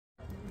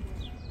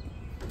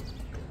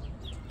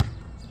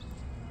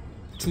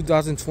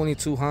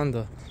2022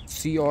 Honda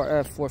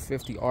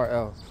Crf450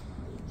 Rl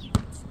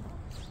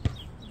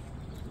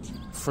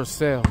for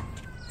sale.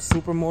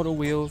 Supermoto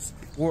wheels,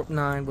 Warp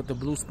 9 with the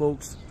blue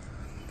spokes,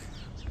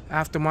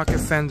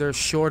 aftermarket fender,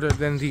 shorter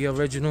than the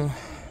original,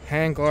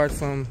 handguard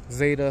from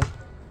Zeta,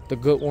 the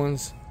good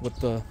ones with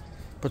the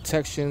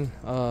protection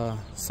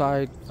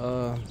side,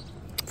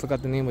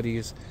 forgot the name of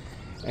these,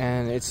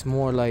 and it's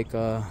more like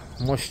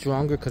more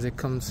stronger because it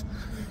comes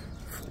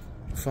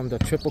from the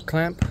triple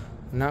clamp,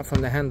 not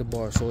from the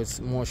handlebar, so it's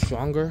more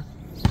stronger.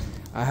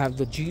 I have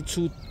the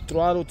G2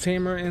 throttle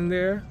tamer in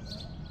there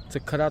to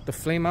cut out the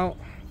flame out.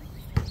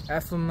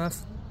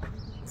 FMF,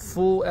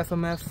 full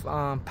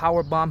FMF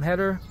power bomb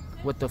header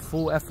with the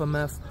full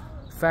FMF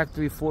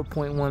factory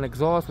 4.1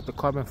 exhaust with the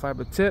carbon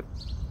fiber tip.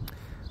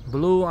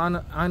 Blue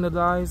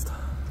anodized.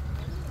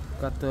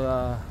 Got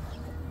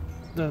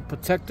the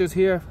protectors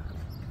here,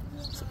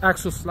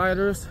 axle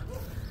sliders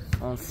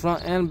on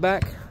front and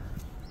back.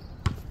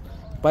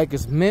 Bike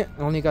is mint,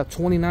 only got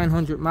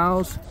 2,900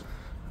 miles.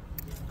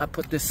 I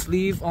put this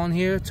sleeve on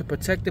here to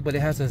protect it, but it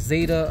has a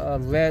Zeta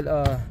red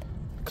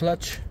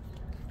clutch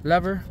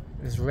lever.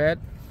 It's red,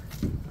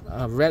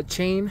 red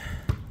chain,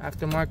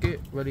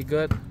 aftermarket, really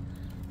good.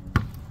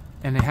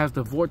 And it has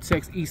the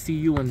Vortex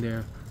ECU in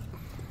there.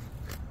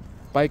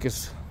 Bike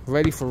is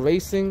ready for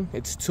racing.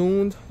 It's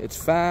tuned, it's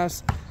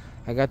fast.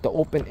 I got the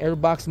open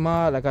airbox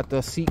mod. I got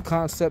the seat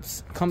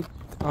concepts,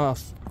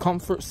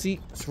 comfort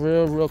seat. It's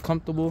real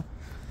comfortable.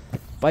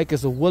 Bike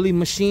is a wheelie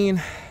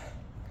machine.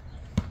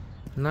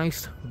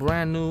 Nice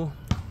brand new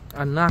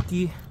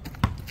Anaki,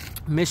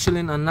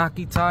 Michelin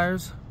Anaki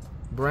tires,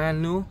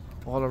 brand new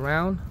all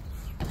around,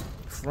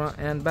 front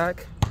and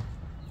back.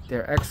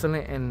 They're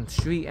excellent in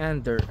street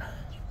and dirt.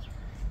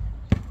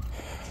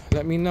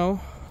 Let me know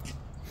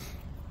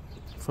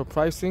for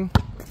pricing.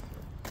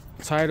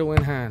 Title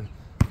in hand.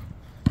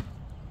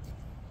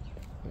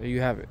 There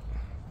you have it.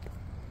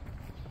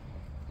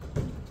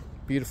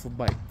 Beautiful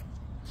bike.